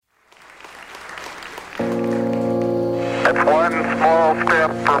One small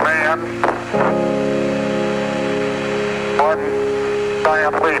step for man, one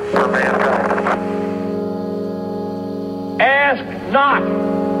giant leap for mankind. Ask not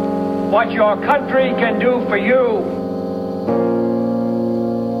what your country can do for you.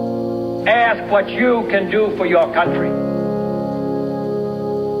 Ask what you can do for your country.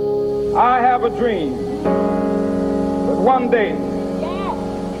 I have a dream that one day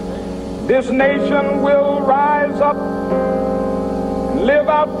this nation will rise up and live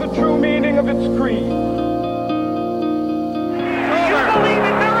out the true meaning of its creed. You believe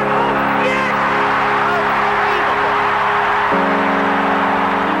in miracles? Yes!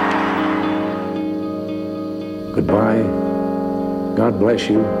 Goodbye. God bless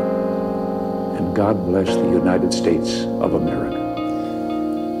you. And God bless the United States of America.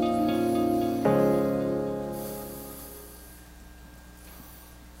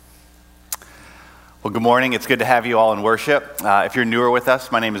 Well, good morning. It's good to have you all in worship. If you're newer with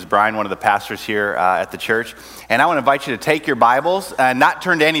us, my name is Brian, one of the pastors here at the church. And I want to invite you to take your Bibles and not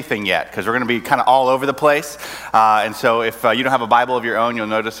turn to anything yet, because we're going to be kind of all over the place. And so if you don't have a Bible of your own, you'll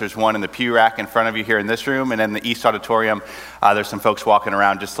notice there's one in the pew rack in front of you here in this room. And in the East Auditorium, there's some folks walking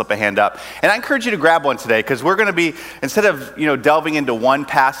around. Just slip a hand up. And I encourage you to grab one today, because we're going to be, instead of delving into one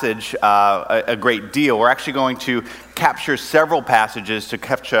passage a great deal, we're actually going to capture several passages to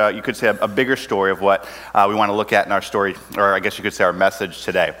capture, you could say, a bigger story of what we want to look at in our story, or I guess you could say our message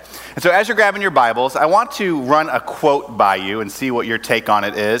today. And so as you're grabbing your Bibles, I want to run a quote by you and see what your take on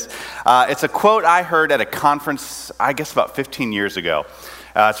it is. It's a quote I heard at a conference, I guess about 15 years ago.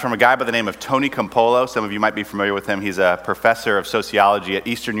 It's from a guy by the name of Tony Campolo. Some of you might be familiar with him. He's a professor of sociology at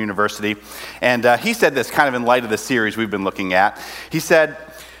Eastern University. And he said this kind of in light of the series we've been looking at. He said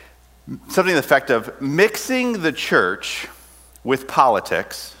something to the effect of, mixing the church with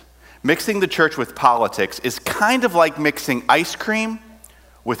politics is kind of like mixing ice cream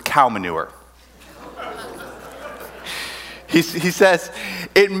with cow manure. He says,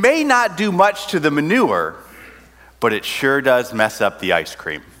 it may not do much to the manure, but it sure does mess up the ice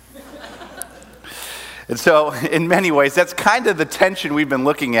cream. And so, in many ways, that's kind of the tension we've been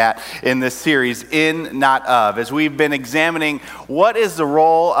looking at in this series, In Not Of, as we've been examining what is the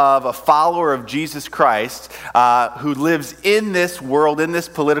role of a follower of Jesus Christ who lives in this world, in this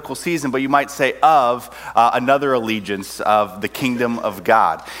political season, but you might say of another allegiance of the kingdom of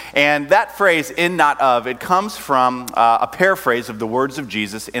God. And that phrase, In Not Of, it comes from a paraphrase of the words of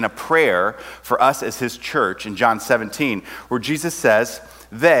Jesus in a prayer for us as his church in John 17, where Jesus says,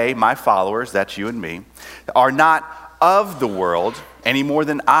 they, my followers, that's you and me, are not of the world any more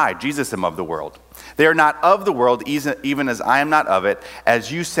than I, Jesus, am of the world. They are not of the world, even as I am not of it.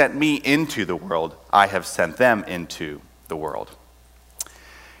 As you sent me into the world, I have sent them into the world.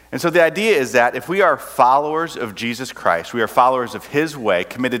 And so the idea is that if we are followers of Jesus Christ, we are followers of his way,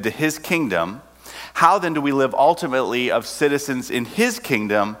 committed to his kingdom, how then do we live ultimately of citizens in his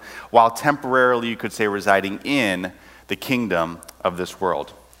kingdom while temporarily, you could say, residing in the kingdom of this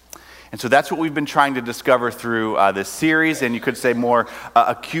world? And so that's what we've been trying to discover through this series, and you could say more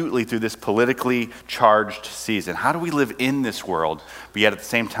acutely through this politically charged season. How do we live in this world, but yet at the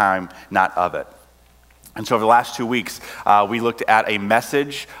same time not of it? And so over the last 2 weeks, we looked at a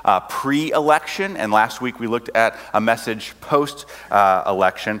message pre-election, and last week we looked at a message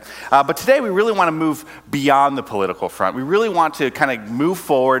post-election. But today we really want to move beyond the political front. We really want to kind of move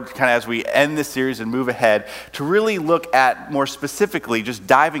forward, kind of as we end this series and move ahead, to really look at more specifically just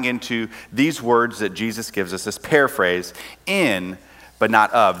diving into these words that Jesus gives us, this paraphrase, in but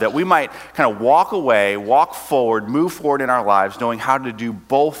not of, that we might kind of walk away, walk forward, move forward in our lives, knowing how to do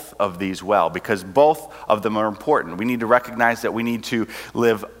both of these well, because both of them are important. We need to recognize that we need to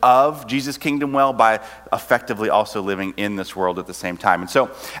live of Jesus' kingdom well by effectively also living in this world at the same time. And so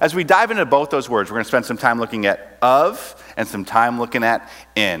as we dive into both those words, we're going to spend some time looking at of and some time looking at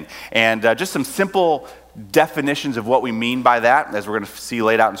in. And just some simple definitions of what we mean by that, as we're going to see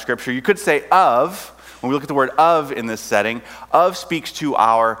laid out in Scripture. You could say of. When we look at the word of in this setting, of speaks to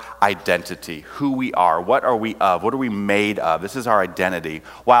our identity, who we are, what are we of, what are we made of? This is our identity.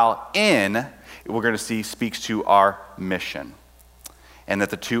 While in, we're going to see, speaks to our mission. And that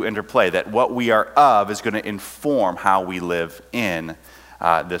the two interplay, that what we are of is going to inform how we live in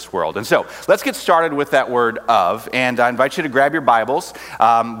this world. And so let's get started with that word of, and I invite you to grab your Bibles.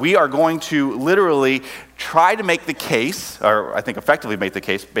 We are going to literally try to make the case, or I think effectively make the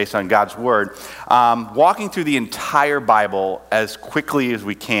case based on God's word, walking through the entire Bible as quickly as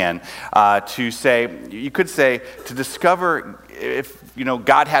we can to say, you could say, to discover if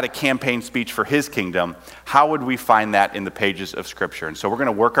God had a campaign speech for his kingdom, how would we find that in the pages of Scripture? And so we're going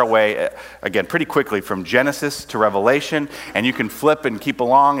to work our way, again, pretty quickly from Genesis to Revelation, and you can flip and keep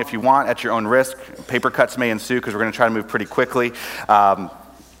along if you want at your own risk. Paper cuts may ensue because we're going to try to move pretty quickly.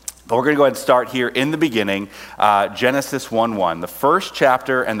 But we're going to go ahead and start here in the beginning, Genesis 1:1, the first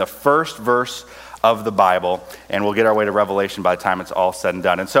chapter and the first verse of the Bible, and we'll get our way to Revelation by the time it's all said and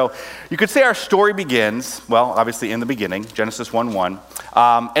done. And so you could say our story begins, well, obviously in the beginning, Genesis 1:1,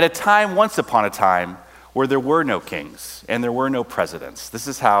 at a time, once upon a time, where there were no kings and there were no presidents. This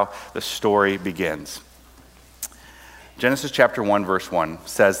is how the story begins. Genesis chapter 1, verse 1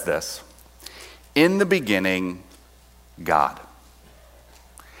 says this: in the beginning, God.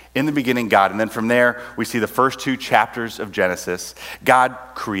 In the beginning, God. And then from there, we see the first two chapters of Genesis. God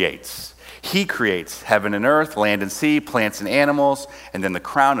creates. He creates heaven and earth, land and sea, plants and animals, and then the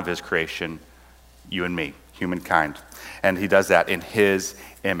crown of his creation, you and me, humankind. And he does that in his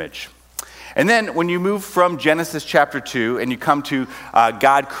image. And then when you move from Genesis chapter 2 and you come to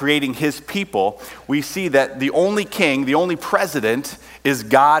God creating his people, we see that the only king, the only president is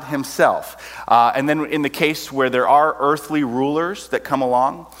God himself. And then in the case where there are earthly rulers that come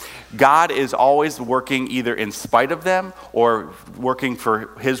along, God is always working either in spite of them or working for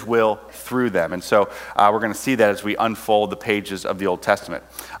his will through them. And so we're going to see that as we unfold the pages of the Old Testament.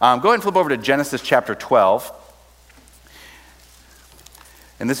 Go ahead and flip over to Genesis chapter 12.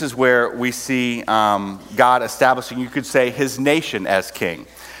 And this is where we see God establishing, you could say, his nation as king.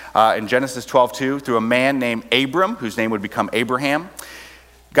 In Genesis 12:2, through a man named Abram, whose name would become Abraham,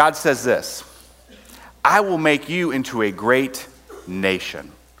 God says this: I will make you into a great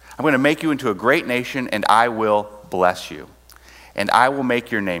nation. I'm going to make you into a great nation, and I will bless you. And I will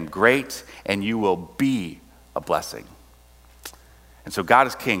make your name great, and you will be a blessing. And so God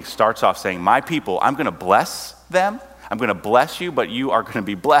as king starts off saying, my people, I'm going to bless them. I'm going to bless you, but you are going to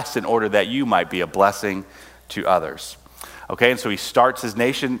be blessed in order that you might be a blessing to others. Okay, and so he starts his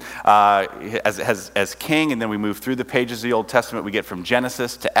nation as king, and then we move through the pages of the Old Testament. We get from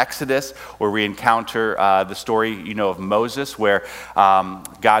Genesis to Exodus, where we encounter the story, of Moses, where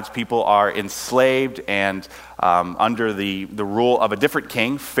God's people are enslaved and under the rule of a different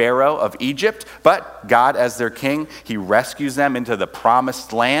king, Pharaoh of Egypt. But God, as their king, he rescues them into the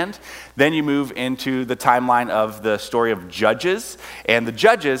promised land. Then you move into the timeline of the story of Judges. And the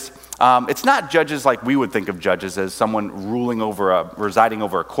Judges, it's not judges like we would think of judges as someone residing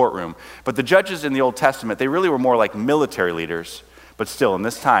over a courtroom. But the judges in the Old Testament, they really were more like military leaders. But still, in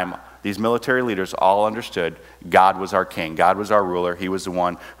this time, these military leaders all understood God was our king. God was our ruler. He was the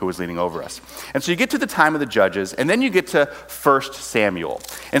one who was leading over us. And so you get to the time of the Judges, and then you get to 1 Samuel.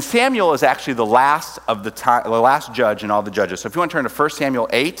 And Samuel is actually the last judge in all the Judges. So if you want to turn to 1 Samuel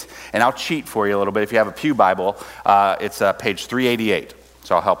 8, and I'll cheat for you a little bit. If you have a Pew Bible, it's page 388.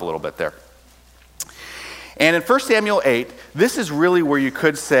 So I'll help a little bit there. And in 1 Samuel 8, this is really where you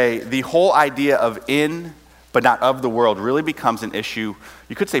could say the whole idea of in but not of the world really becomes an issue,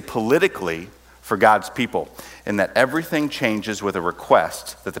 you could say politically, for God's people, in that everything changes with a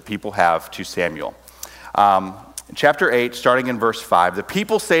request that the people have to Samuel. In chapter 8, starting in verse 5, the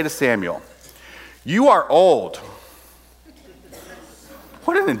people say to Samuel, "You are old."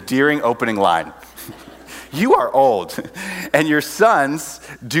 What an endearing opening line. You are old, and your sons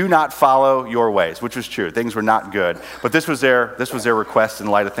do not follow your ways, which was true. Things were not good. But this was their request in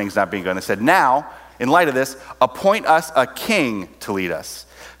light of things not being good. And they said, now, in light of this, appoint us a king to lead us,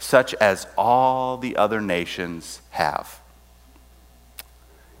 such as all the other nations have.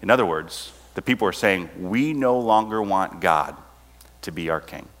 In other words, the people are saying, we no longer want God to be our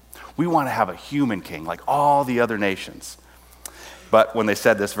king. We want to have a human king like all the other nations. But when they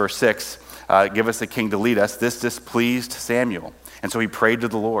said this, verse 6, give us a king to lead us, this displeased Samuel. And so he prayed to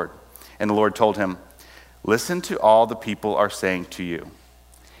the Lord. And the Lord told him, listen to all the people are saying to you.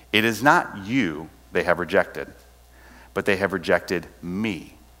 It is not you they have rejected, but they have rejected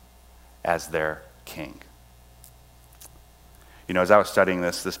me as their king. You know, as I was studying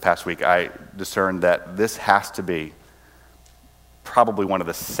this past week, I discerned that this has to be probably one of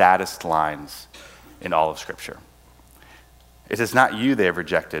the saddest lines in all of Scripture. It is not you they have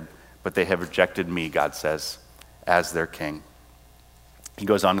rejected, but they have rejected me, God says, as their king. He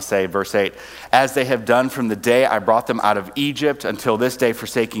goes on to say, verse 8, as they have done from the day I brought them out of Egypt until this day,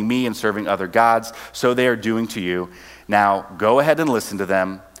 forsaking me and serving other gods, so they are doing to you. Now go ahead and listen to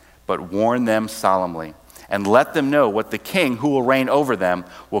them, but warn them solemnly, and let them know what the king who will reign over them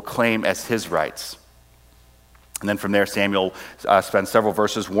will claim as his rights. And then from there, Samuel spends several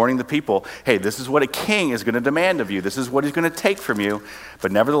verses warning the people, hey, this is what a king is going to demand of you. This is what he's going to take from you.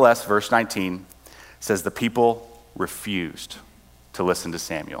 But nevertheless, verse 19 says the people refused to listen to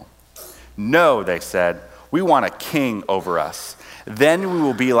Samuel. "No," they said, "we want a king over us. Then we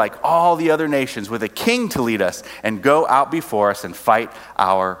will be like all the other nations with a king to lead us and go out before us and fight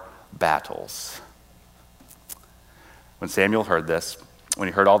our battles." When Samuel heard this, when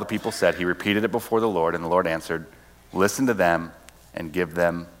he heard all the people said, he repeated it before the Lord, and the Lord answered, "Listen to them and give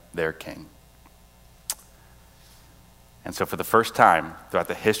them their king." And so for the first time throughout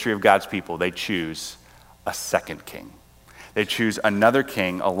the history of God's people, they choose a second king. They choose another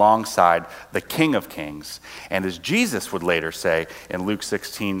king alongside the King of Kings. And as Jesus would later say in Luke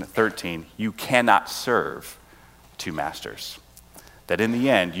 16:13, you cannot serve two masters. That in the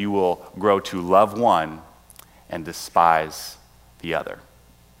end, you will grow to love one and despise the other.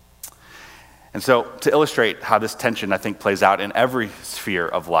 And so to illustrate how this tension, I think, plays out in every sphere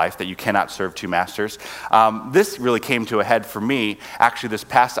of life, that you cannot serve two masters, this really came to a head for me actually this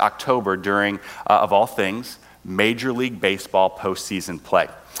past October during, of all things, Major League Baseball postseason play.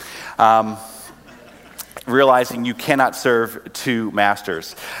 Realizing you cannot serve two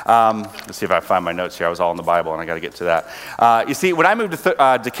masters. Let's see if I find my notes here. I was all in the Bible, and I got to get to that. You see, when I moved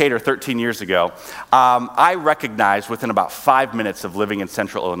to Decatur 13 years ago, I recognized within about 5 minutes of living in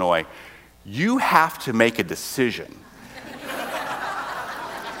central Illinois, you have to make a decision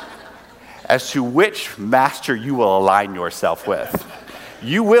as to which master you will align yourself with.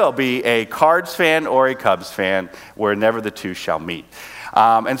 You will be a Cards fan or a Cubs fan, where never the two shall meet.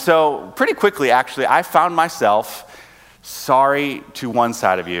 And so pretty quickly, actually, I found myself, sorry to one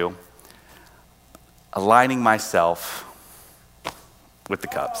side of you, aligning myself with the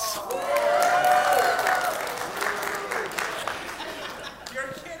Cubs.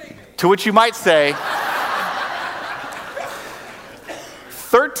 To which you might say,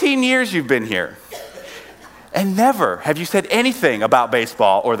 13 years you've been here, and never have you said anything about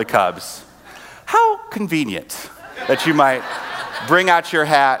baseball or the Cubs. How convenient that you might bring out your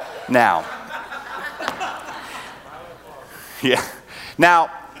hat now. Yeah. Now,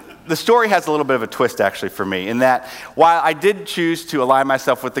 the story has a little bit of a twist, actually, for me, in that while I did choose to align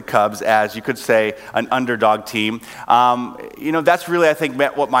myself with the Cubs as, you could say, an underdog team, that's really, I think,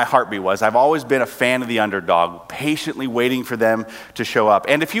 what my heartbeat was. I've always been a fan of the underdog, patiently waiting for them to show up.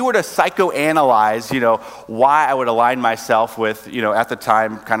 And if you were to psychoanalyze, why I would align myself with, at the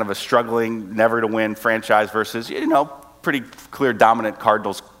time, kind of a struggling, never-to-win franchise versus, pretty clear dominant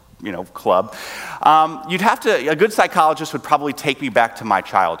Cardinals club, a good psychologist would probably take me back to my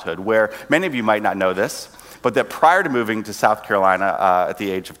childhood, where many of you might not know this, but that prior to moving to South Carolina at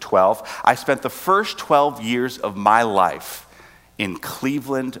the age of 12, I spent the first 12 years of my life in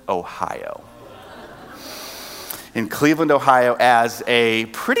Cleveland, Ohio. In Cleveland, Ohio, as a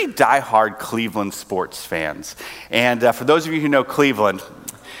pretty diehard Cleveland sports fans. And for those of you who know Cleveland,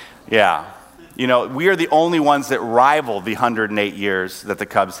 yeah, we are the only ones that rival the 108 years that the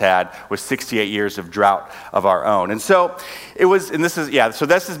Cubs had, with 68 years of drought of our own. And so this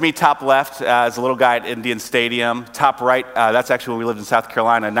is me top left as a little guy at Indian Stadium. Top right, that's actually when we lived in South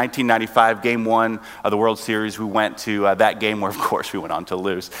Carolina. 1995, Game 1 of the World Series, we went to that game where, of course, we went on to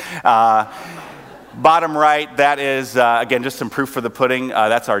lose. Bottom right, that is, again, just some proof for the pudding.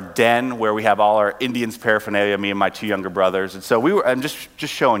 That's our den where we have all our Indians paraphernalia, me and my two younger brothers. And so I'm just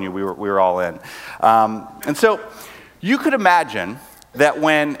showing you, we were all in. And so you could imagine that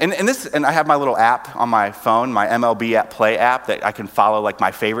and I have my little app on my phone, my MLB app Play app, that I can follow like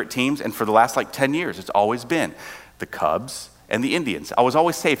my favorite teams. And for the last 10 years, it's always been the Cubs and the Indians. I was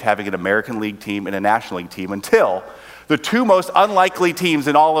always safe having an American League team and a National League team until the two most unlikely teams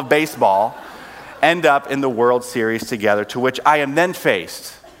in all of baseball end up in the World Series together, to which I am then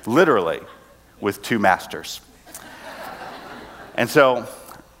faced, literally, with two masters. And so,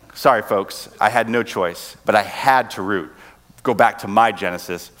 sorry folks, I had no choice, but I had to go back to my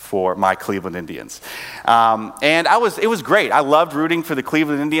genesis for my Cleveland Indians. And it was great. I loved rooting for the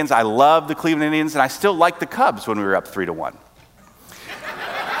Cleveland Indians. I loved the Cleveland Indians, and I still liked the Cubs when we were up 3-1.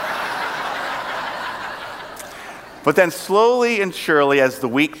 But then slowly and surely, as the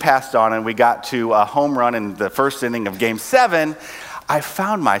week passed on and we got to a home run in the first inning of Game 7, I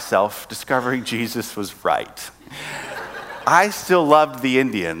found myself discovering Jesus was right. I still loved the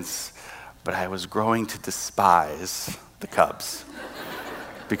Indians, but I was growing to despise the Cubs.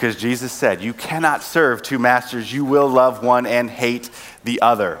 Because Jesus said, you cannot serve two masters. You will love one and hate the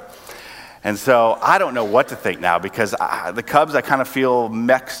other. And so I don't know what to think now, because the Cubs, I kind of feel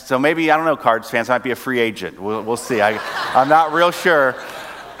mixed. So maybe, I don't know, Cards fans, I might be a free agent. We'll see. I'm not real sure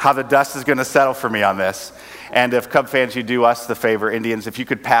how the dust is going to settle for me on this. And if Cub fans, you do us the favor, Indians, if you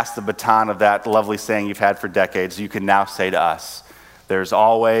could pass the baton of that lovely saying you've had for decades, you can now say to us, there's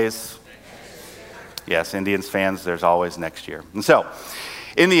always Yes, Indians fans, there's always next year. And so,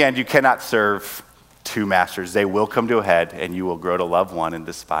 in the end, you cannot serve two masters. They will come to a head, and you will grow to love one and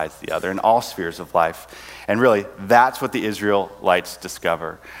despise the other in all spheres of life. And really, that's what the Israelites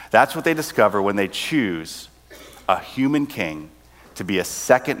discover. That's what they discover when they choose a human king to be a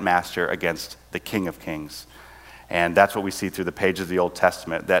second master against the King of Kings. And that's what we see through the pages of the Old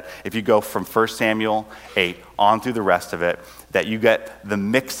Testament, that if you go from 1 Samuel 8 on through the rest of it, that you get the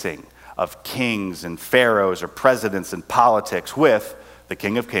mixing of kings and pharaohs or presidents and politics with the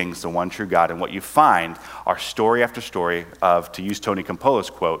King of Kings, the one true God. And what you find are story after story of, to use Tony Campolo's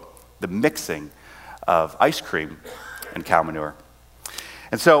quote, the mixing of ice cream and cow manure.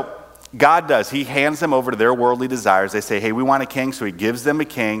 And so God does. He hands them over to their worldly desires. They say, hey, we want a king, so he gives them a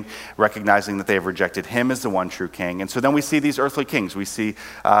king, recognizing that they have rejected him as the one true king. And so then we see these earthly kings. We see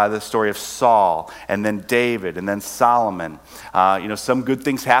the story of Saul, and then David, and then Solomon. Some good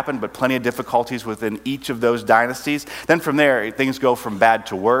things happen, but plenty of difficulties within each of those dynasties. Then from there, things go from bad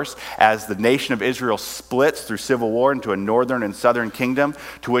to worse as the nation of Israel splits through civil war into a northern and southern kingdom,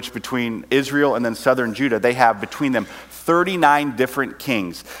 to which between Israel and then southern Judah, they have between them 39 different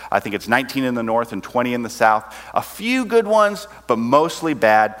kings. I think it's 19 in the north and 20 in the south. A few good ones, but mostly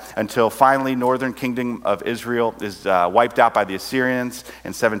bad, until finally northern kingdom of Israel is wiped out by the Assyrians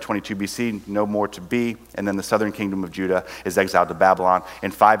in 722 BC, no more to be. And then the southern kingdom of Judah is exiled to Babylon in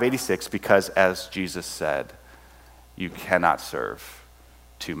 586 because, as Jesus said, you cannot serve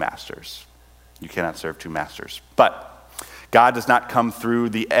two masters. You cannot serve two masters. But God does not come through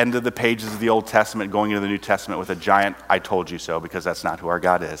the end of the pages of the Old Testament going into the New Testament with a giant "I told you so," because that's not who our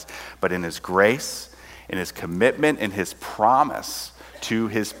God is. But in his grace, in his commitment, in his promise to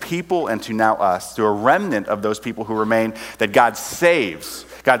his people and to now us, through a remnant of those people who remain, that God saves.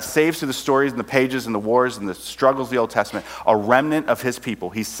 God saves through the stories and the pages and the wars and the struggles of the Old Testament, a remnant of his people.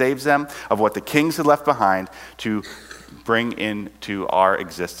 He saves them of what the kings had left behind to bring into our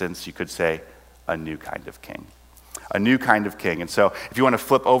existence, you could say, a new kind of king. A new kind of king. And so if you want to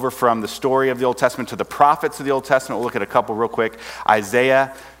flip over from the story of the Old Testament to the prophets of the Old Testament, we'll look at a couple real quick.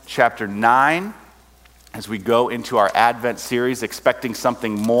 Isaiah chapter 9, as we go into our Advent series, expecting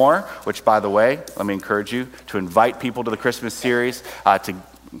something more, which, by the way, let me encourage you to invite people to the Christmas series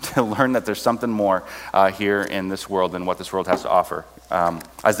to learn that there's something more here in this world than what this world has to offer.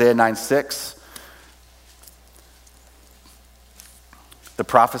 Isaiah 9:6. The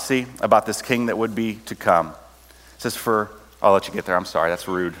prophecy about this king that would be to come. It says I'll let you get there, I'm sorry, that's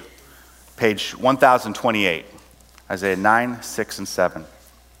rude. Page 1028, Isaiah 9, 6, and 7.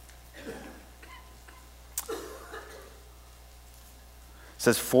 It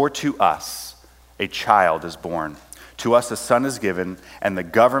says, "For to us a child is born, to us a son is given, and the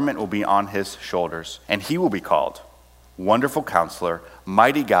government will be on his shoulders, and he will be called Wonderful Counselor,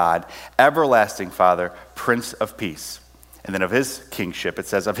 Mighty God, Everlasting Father, Prince of Peace." And then of his kingship, it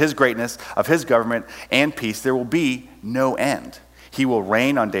says, "Of his greatness, of his government and peace, there will be no end. He will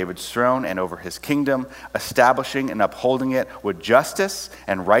reign on David's throne and over his kingdom, establishing and upholding it with justice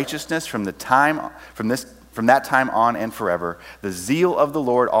and righteousness from that time on and forever. The zeal of the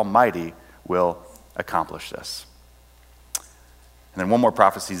Lord Almighty will accomplish this." And then one more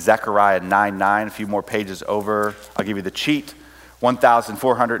prophecy, Zechariah 9:9, a few more pages over. I'll give you the cheat,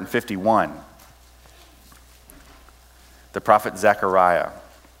 1451. The prophet Zechariah,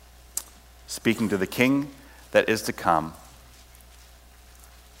 speaking to the king that is to come.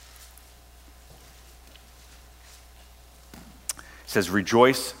 It says,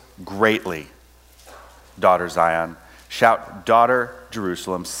 "Rejoice greatly, daughter Zion. Shout, daughter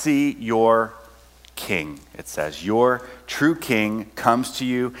Jerusalem. See your king," it says. "Your true king comes to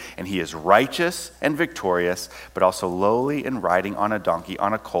you, and he is righteous and victorious, but also lowly and riding on a donkey,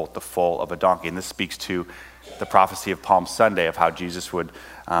 on a colt, the foal of a donkey." And this speaks to the prophecy of Palm Sunday of how Jesus would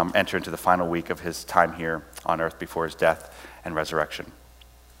enter into the final week of his time here on earth before his death and resurrection.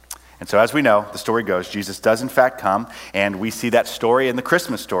 And so as we know, the story goes, Jesus does in fact come, and we see that story in the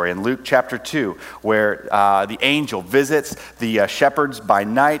Christmas story in Luke chapter 2, where the angel visits the shepherds by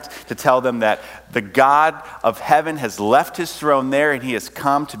night to tell them that the God of heaven has left his throne there, and he has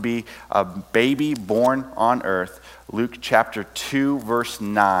come to be a baby born on earth. Luke chapter 2, verse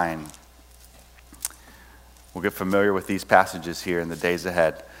 9. We'll get familiar with these passages here in the days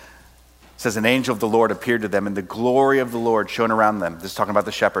ahead. It says, "An angel of the Lord appeared to them, and the glory of the Lord shone around them." This is talking about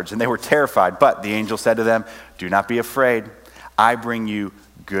the shepherds. "And they were terrified. But the angel said to them, 'Do not be afraid. I bring you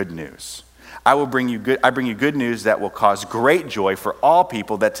good news. I bring you good news that will cause great joy for all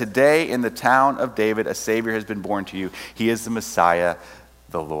people, that today in the town of David a Savior has been born to you. He is the Messiah,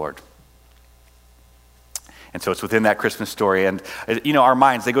 the Lord.'" And so it's within that Christmas story. And, our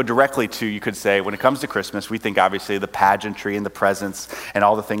minds, they go directly to, you could say, when it comes to Christmas, we think obviously the pageantry and the presents and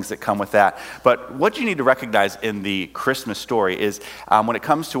all the things that come with that. But what you need to recognize in the Christmas story is when it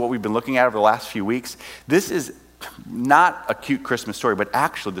comes to what we've been looking at over the last few weeks, this is not a cute Christmas story, but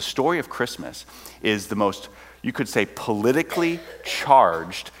actually the story of Christmas is the most, you could say, politically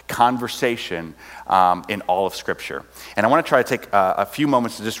charged conversation in all of Scripture. And I want to try to take a few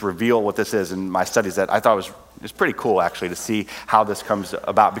moments to just reveal what this is in my studies that I thought was pretty cool, actually, to see how this comes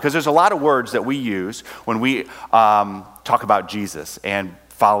about. Because there's a lot of words that we use when we talk about Jesus and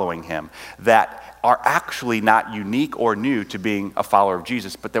following him that are actually not unique or new to being a follower of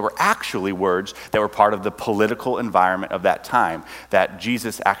Jesus, but they were actually words that were part of the political environment of that time that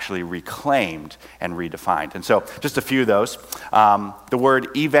Jesus actually reclaimed and redefined. And so just a few of those. The word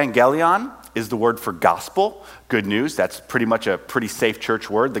evangelion is the word for gospel, good news. That's pretty much a pretty safe church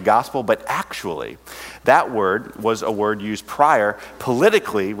word, the gospel. But actually, that word was a word used prior,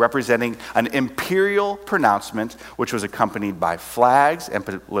 politically representing an imperial pronouncement, which was accompanied by flags and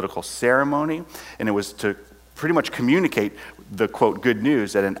political ceremony. And it was to pretty much communicate the, quote, good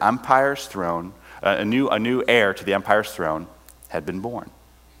news that an empire's throne, a new heir to the empire's throne had been born.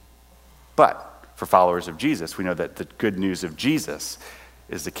 But for followers of Jesus, we know that the good news of Jesus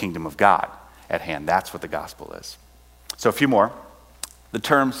is the kingdom of God at hand. That's what the gospel is. So a few more. The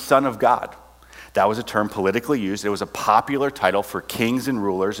term Son of God. That was a term politically used. It was a popular title for kings and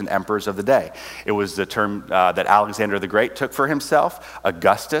rulers and emperors of the day. It was the term that Alexander the Great took for himself,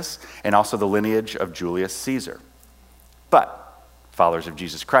 Augustus, and also the lineage of Julius Caesar. But followers of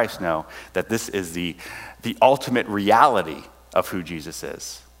Jesus Christ know that this is the ultimate reality of who Jesus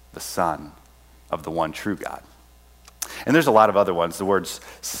is, the Son of the one true God. And there's a lot of other ones. The words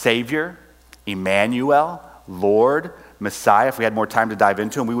Savior, Emmanuel, Lord, Messiah. If we had more time to dive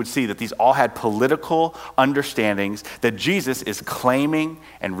into them, we would see that these all had political understandings that Jesus is claiming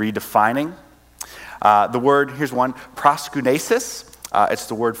and redefining. The word, here's one, proskunesis. It's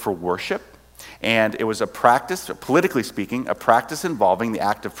the word for worship. And it was a practice, politically speaking, a practice involving the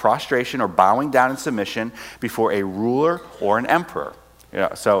act of prostration or bowing down in submission before a ruler or an emperor.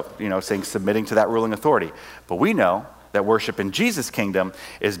 Saying submitting to that ruling authority. But we know that worship in Jesus' kingdom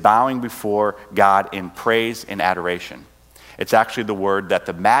is bowing before God in praise and adoration. It's actually the word that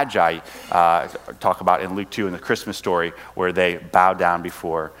the Magi talk about in Luke 2 in the Christmas story, where they bow down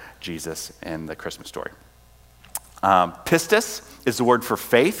before Jesus in the Christmas story. Pistis is the word for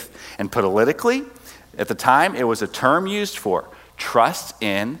faith, and politically, at the time, it was a term used for trust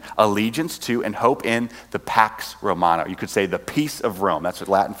in, allegiance to, and hope in the Pax Romana. You could say the peace of Rome. That's what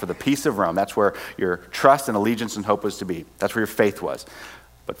Latin for the peace of Rome. That's where your trust and allegiance and hope was to be. That's where your faith was.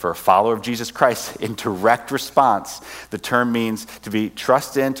 But for a follower of Jesus Christ, in direct response, the term means to be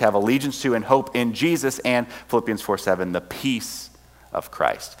trust in, to have allegiance to, and hope in Jesus, and Philippians 4:7, the peace of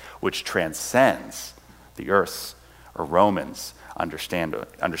Christ, which transcends the earth's or Romans'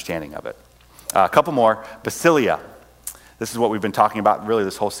 understanding of it. A couple more. Basilia. This is what we've been talking about really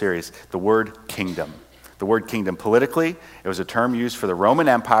this whole series, the word kingdom. The word kingdom politically, it was a term used for the Roman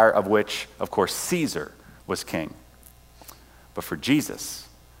Empire, of which, of course, Caesar was king. But for Jesus,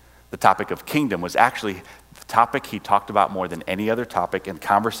 the topic of kingdom was actually the topic he talked about more than any other topic in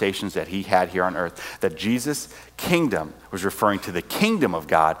conversations that he had here on earth, that Jesus' kingdom was referring to the kingdom of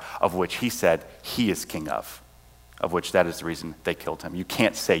God, of which he said he is king of which that is the reason they killed him. You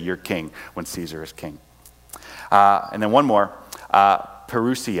can't say you're king when Caesar is king. And then one more,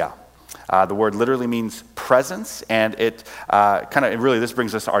 parousia. The word literally means presence, and it really, this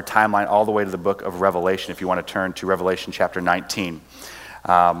brings us our timeline all the way to the book of Revelation, if you want to turn to Revelation chapter 19.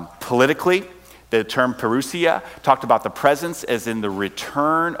 Politically, the term parousia talked about the presence as in the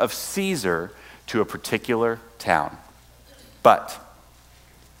return of Caesar to a particular town. But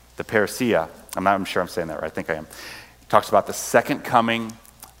the parousia, I'm sure I'm saying that right, I think I am, talks about the second coming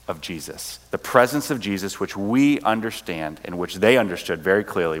of Jesus. The presence of Jesus, which we understand and which they understood very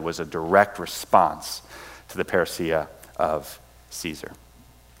clearly, was a direct response to the parousia of Caesar.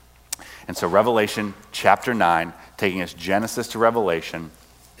 And so Revelation chapter 9, taking us Genesis to Revelation,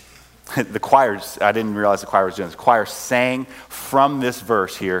 the choirs, I didn't realize the choir was doing this. The choir sang from this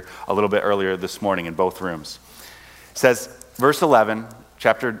verse here a little bit earlier this morning in both rooms. It says, verse 11,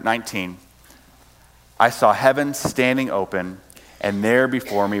 chapter 19, I saw heaven standing open, and there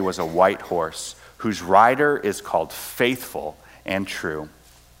before me was a white horse, whose rider is called Faithful and True.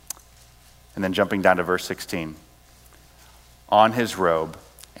 And then jumping down to verse 16. On his robe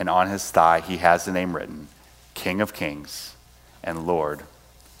and on his thigh he has the name written, King of Kings and Lord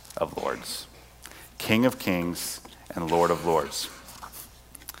of Lords. King of Kings and Lord of Lords.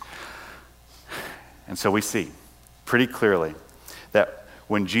 And so we see pretty clearly that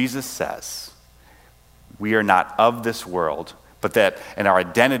when Jesus says, we are not of this world, but that, and our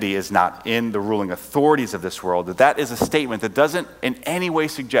identity is not in the ruling authorities of this world, that is a statement that doesn't in any way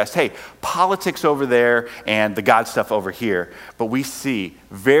suggest, hey, politics over there and the God stuff over here. But we see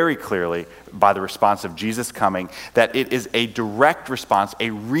very clearly by the response of Jesus coming that it is a direct response, a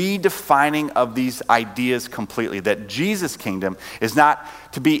redefining of these ideas completely, that Jesus' kingdom is not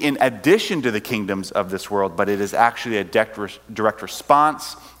to be in addition to the kingdoms of this world, but it is actually a direct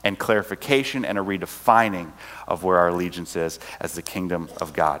response and clarification and a redefining of where our allegiance is as the kingdom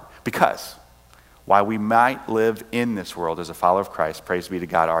of God. Because while we might live in this world as a follower of Christ, praise be to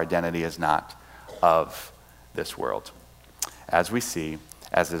God, our identity is not of this world. As we see,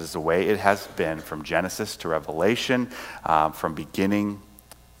 as it is the way it has been from Genesis to Revelation, from beginning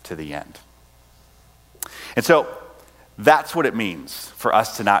to the end. And so that's what it means for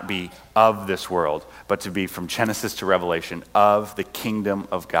us to not be of this world, but to be from Genesis to Revelation of the kingdom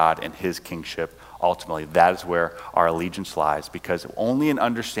of God and his kingship. Ultimately, that is where our allegiance lies, because only in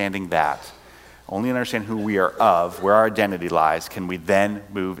understanding that, only in understanding who we are of, where our identity lies, can we then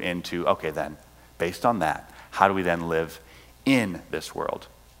move into, okay then, based on that, how do we then live in this world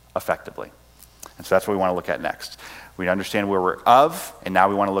effectively? And so that's what we want to look at next. We understand where we're of, and now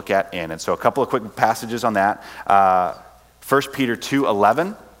we want to look at in. And so a couple of quick passages on that. 1 Peter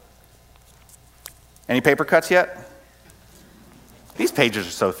 2:11. Any paper cuts yet? These pages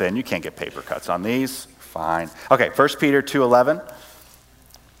are so thin, you can't get paper cuts on these. Fine. Okay, 1 Peter 2:11.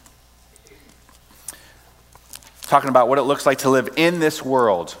 Talking about what it looks like to live in this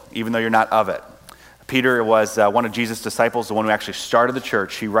world, even though you're not of it. Peter was one of Jesus' disciples, the one who actually started the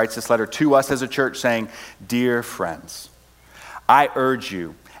church. He writes this letter to us as a church saying, "Dear friends, I urge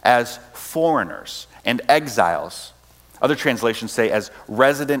you as foreigners and exiles." Other translations say as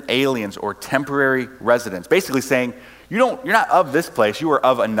resident aliens or temporary residents. Basically saying, you're not of this place, you are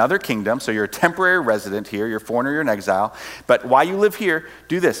of another kingdom, so you're a temporary resident here, you're a foreigner, you're an exile. But while you live here,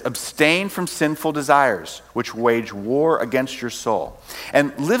 do this: abstain from sinful desires, which wage war against your soul.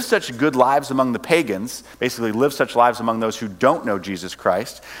 And live such good lives among the pagans, basically live such lives among those who don't know Jesus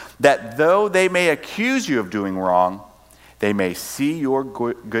Christ, that though they may accuse you of doing wrong, they may see your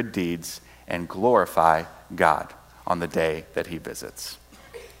good deeds and glorify God on the day that he visits.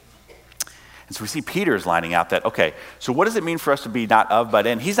 And so we see Peter's lining out that, okay, so what does it mean for us to be not of but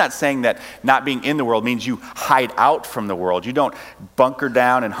in? He's not saying that not being in the world means you hide out from the world. You don't bunker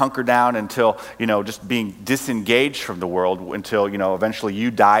down and hunker down until, just being disengaged from the world until, eventually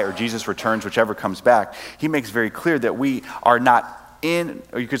you die or Jesus returns, whichever comes back. He makes very clear that we are not in,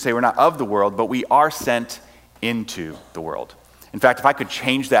 or you could say we're not of the world, but we are sent into the world. In fact, if I could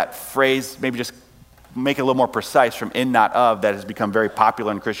change that phrase, maybe just make it a little more precise from in, not of, that has become very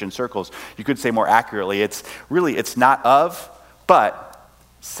popular in Christian circles, you could say more accurately, it's not of, but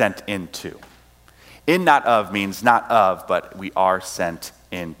sent into. In, not of means not of, but we are sent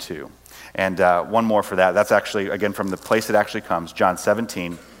into. And one more for that. That's actually, again, from the place it actually comes, John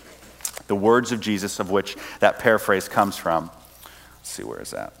 17, the words of Jesus of which that paraphrase comes from. Let's see, where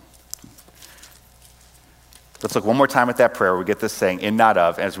is that? Let's look one more time at that prayer. We get this saying, in, not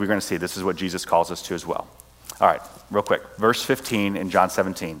of. As we're going to see, this is what Jesus calls us to as well. All right, real quick. Verse 15 in John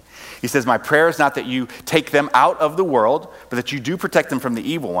 17. He says, my prayer is not that you take them out of the world, but that you do protect them from the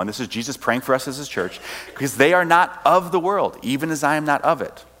evil one. This is Jesus praying for us as his church, because they are not of the world, even as I am not of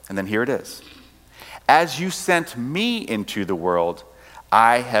it. And then here it is. As you sent me into the world,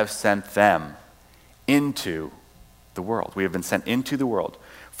 I have sent them into the world. We have been sent into the world.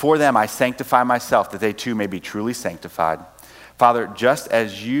 For them I sanctify myself, that they too may be truly sanctified. Father, just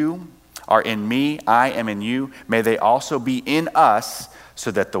as you are in me, I am in you, may they also be in us, so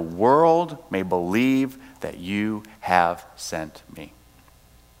that the world may believe that you have sent me.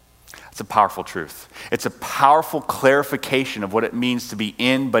 It's a powerful truth. It's a powerful clarification of what it means to be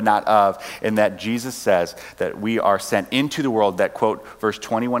in but not of, in that Jesus says that we are sent into the world, that, quote, verse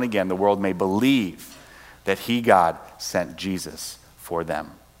 21 again, the world may believe that he, God, sent Jesus for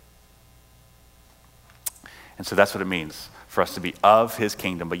them. And so that's what it means for us to be of his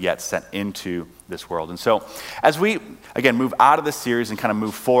kingdom, but yet sent into this world. And so as we, again, move out of this series and kind of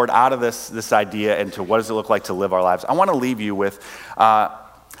move forward out of this idea into what does it look like to live our lives, I want to leave you with, I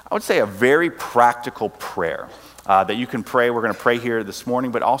would say, a very practical prayer. that you can pray. We're going to pray here this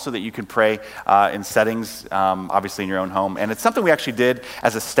morning, but also that you can pray in settings, obviously in your own home. And it's something we actually did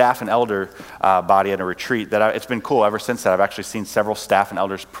as a staff and elder body at a retreat. It's been cool. Ever since that, I've actually seen several staff and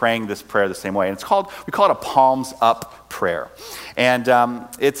elders praying this prayer the same way. And we call it a palms up prayer. And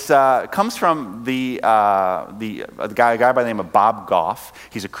it comes from a guy by the name of Bob Goff.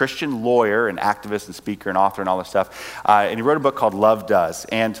 He's a Christian lawyer and activist and speaker and author and all this stuff. And he wrote a book called Love Does.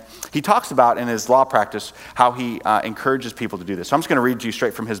 And he talks about in his law practice how he encourages people to do this. So I'm just going to read to you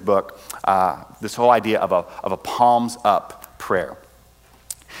straight from his book this whole idea of a palms up prayer.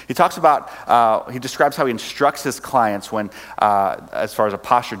 He talks about, he describes how he instructs his clients when, as far as a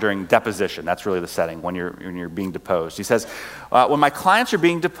posture during deposition. That's really the setting, when you're being deposed. He says, when my clients are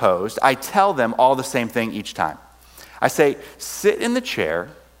being deposed, I tell them all the same thing each time. I say, sit in the chair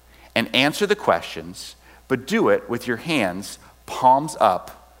and answer the questions, but do it with your hands palms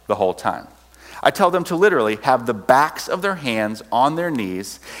up the whole time. I tell them to literally have the backs of their hands on their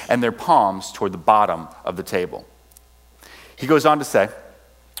knees and their palms toward the bottom of the table. He goes on to say,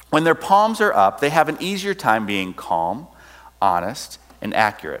 when their palms are up, they have an easier time being calm, honest, and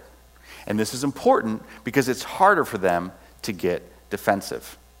accurate. And this is important because it's harder for them to get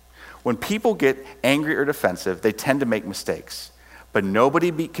defensive. When people get angry or defensive, they tend to make mistakes. But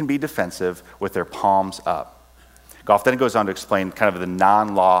nobody can be defensive with their palms up. Goff then goes on to explain kind of the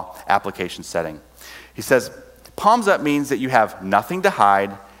non-law application setting. He says, palms up means that you have nothing to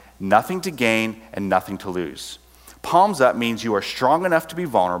hide, nothing to gain, and nothing to lose. Palms up means you are strong enough to be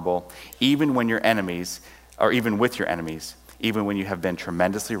vulnerable, even when your enemies, or even with your enemies, even when you have been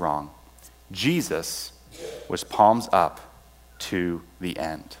tremendously wrong. Jesus was palms up to the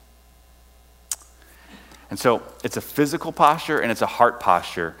end. And so it's a physical posture and it's a heart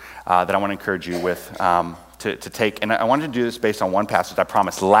posture that I want to encourage you with to take. And I wanted to do this based on one passage, I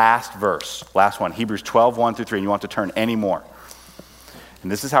promise. Last verse, last one, Hebrews 12, 1 through 3, and you won't have to turn any more.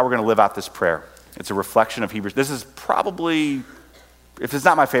 And this is how we're going to live out this prayer. It's a reflection of Hebrews. This is probably, if it's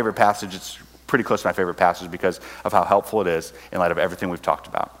not my favorite passage, it's pretty close to my favorite passage because of how helpful it is in light of everything we've talked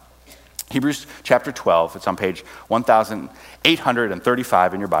about. Hebrews chapter 12, it's on page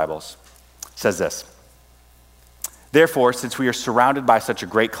 1835 in your Bibles, says this. Therefore, since we are surrounded by such a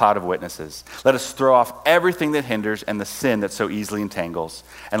great cloud of witnesses, let us throw off everything that hinders and the sin that so easily entangles,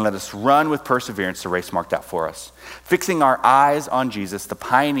 and let us run with perseverance the race marked out for us, fixing our eyes on Jesus, the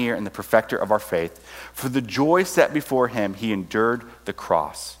pioneer and the perfecter of our faith. For the joy set before him, he endured the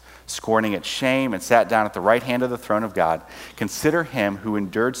cross, scorning its shame, and sat down at the right hand of the throne of God. Consider him who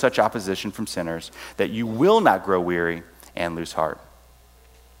endured such opposition from sinners, that you will not grow weary and lose heart.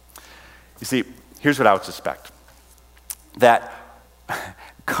 You see, here's what I would suspect. That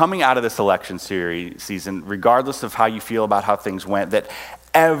coming out of this election season, regardless of how you feel about how things went, that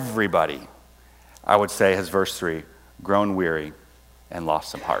everybody, I would say, has verse 3, grown weary and lost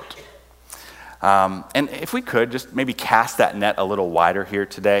some heart. And if we could, just maybe cast that net a little wider here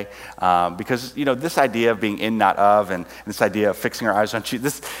today, because, this idea of being in, not of, and this idea of fixing our eyes on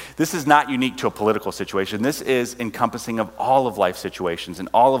Jesus, this is not unique to a political situation. This is encompassing of all of life situations and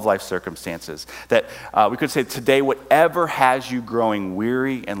all of life circumstances. That we could say today, whatever has you growing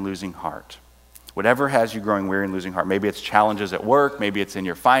weary and losing heart, whatever has you growing weary and losing heart. Maybe it's challenges at work. Maybe it's in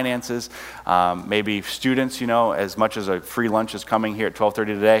your finances. Maybe students, as much as a free lunch is coming here at 12:30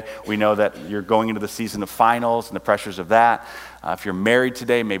 today, we know that you're going into the season of finals and the pressures of that. If you're married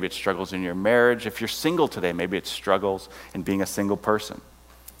today, maybe it's struggles in your marriage. If you're single today, maybe it's struggles in being a single person.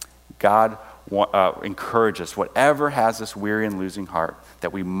 God encourages whatever has us weary and losing heart,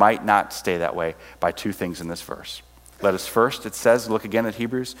 that we might not stay that way, by two things in this verse. Let us first, it says, look again at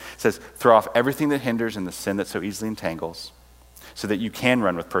Hebrews, it says, throw off everything that hinders and the sin that so easily entangles, so that you can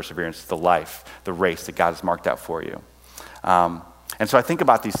run with perseverance the life, the race that God has marked out for you. And so I think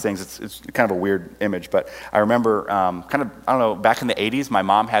about these things. It's kind of a weird image, but I remember back in the 80s, my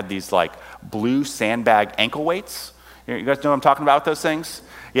mom had these like blue sandbag ankle weights. You guys know what I'm talking about with those things?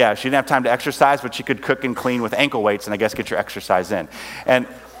 Yeah, she didn't have time to exercise, but she could cook and clean with ankle weights and I guess get your exercise in. And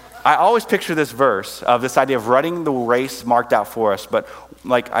I always picture this verse of this idea of running the race marked out for us, but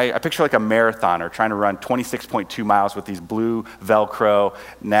I picture like a marathoner trying to run 26.2 miles with these blue Velcro,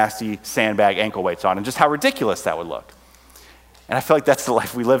 nasty sandbag ankle weights on, and just how ridiculous that would look. And I feel like that's the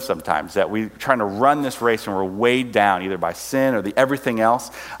life we live sometimes, that we're trying to run this race and we're weighed down either by sin or the everything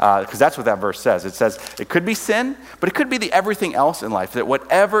else, because that's what that verse says. It says it could be sin, but it could be the everything else in life, that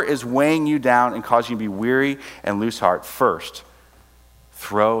whatever is weighing you down and causing you to be weary and lose heart, first,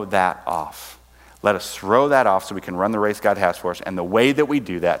 throw that off. Let us throw that off so we can run the race God has for us. And the way that we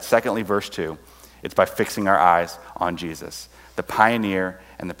do that, secondly, verse 2, it's by fixing our eyes on Jesus, the pioneer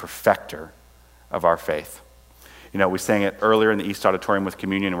and the perfecter of our faith. You know, we sang it earlier in the East Auditorium with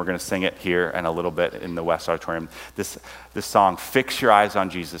communion, and we're going to sing it here and a little bit in the West Auditorium. This song, fix your eyes on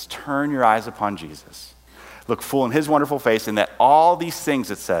Jesus. Turn your eyes upon Jesus. Look full in his wonderful face, and that all these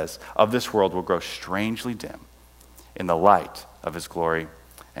things, it says, of this world will grow strangely dim in the light of his glory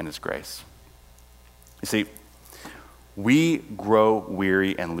and his grace. You see, we grow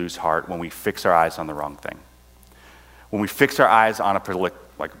weary and lose heart when we fix our eyes on the wrong thing. When we fix our eyes on a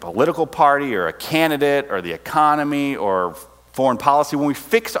political party or a candidate or the economy or foreign policy, when we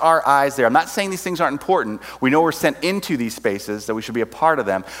fix our eyes there, I'm not saying these things aren't important. We know we're sent into these spaces, that we should be a part of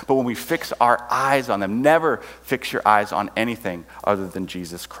them. But when we fix our eyes on them, never fix your eyes on anything other than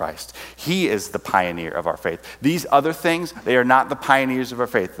Jesus Christ. He is the pioneer of our faith. These other things, they are not the pioneers of our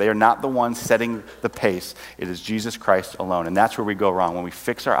faith. They are not the ones setting the pace. It is Jesus Christ alone. And that's where we go wrong, when we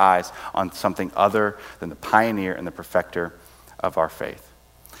fix our eyes on something other than the pioneer and the perfecter of our faith.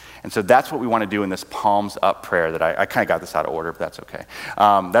 And so that's what we want to do in this palms up prayer that I kind of got this out of order, but that's okay.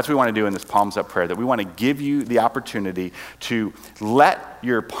 That's what we want to do in this palms up prayer, that we want to give you the opportunity to let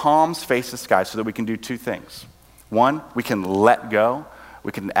your palms face the sky so that we can do two things. One, we can let go.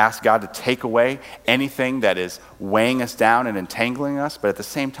 We can ask God to take away anything that is weighing us down and entangling us, but at the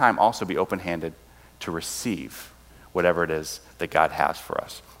same time also be open-handed to receive whatever it is that God has for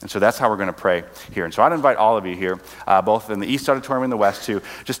us. And so that's how we're going to pray here. And so I'd invite all of you here, both in the East Auditorium and the West, to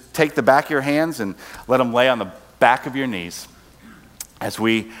just take the back of your hands and let them lay on the back of your knees as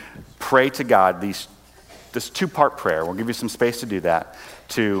we pray to God this two-part prayer. We'll give you some space to do that,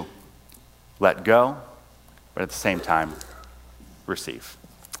 to let go, but at the same time, receive.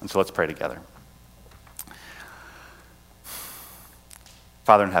 And so let's pray together.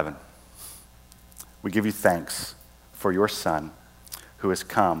 Father in heaven, we give you thanks for your Son, who has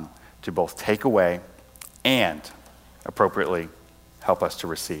come to both take away and appropriately help us to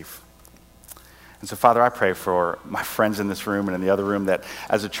receive. And so, Father, I pray for my friends in this room and in the other room, that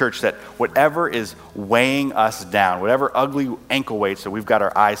as a church, that whatever is weighing us down, whatever ugly ankle weights that we've got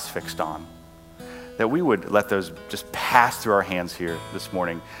our eyes fixed on, that we would let those just pass through our hands here this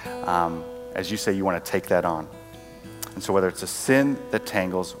morning. As you say, you want to take that on. And so whether it's a sin that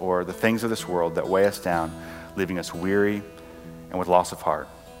tangles or the things of this world that weigh us down, leaving us weary and with loss of heart,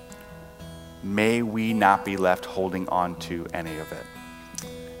 may we not be left holding on to any of it.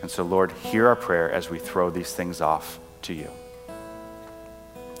 And so, Lord, hear our prayer as we throw these things off to you.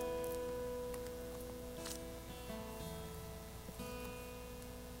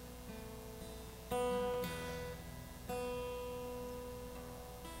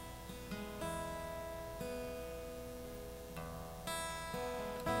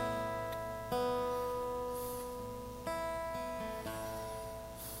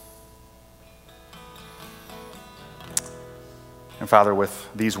 And Father, with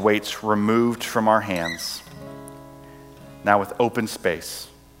these weights removed from our hands, now with open space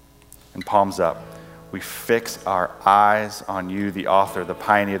and palms up, we fix our eyes on you, the author, the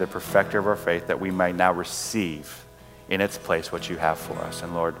pioneer, the perfecter of our faith, that we may now receive in its place what you have for us.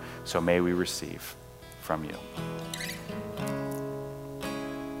 And Lord, so may we receive from you.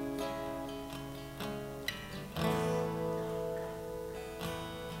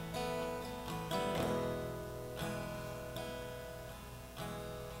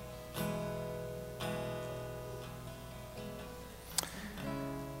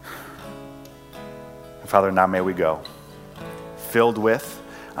 Father, now may we go, filled with,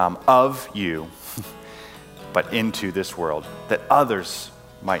 of you, but into this world, that others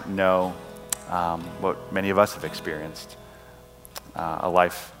might know what many of us have experienced, a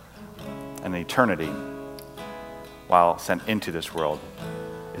life and an eternity, while sent into this world,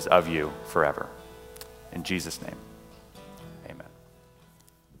 is of you forever. In Jesus' name.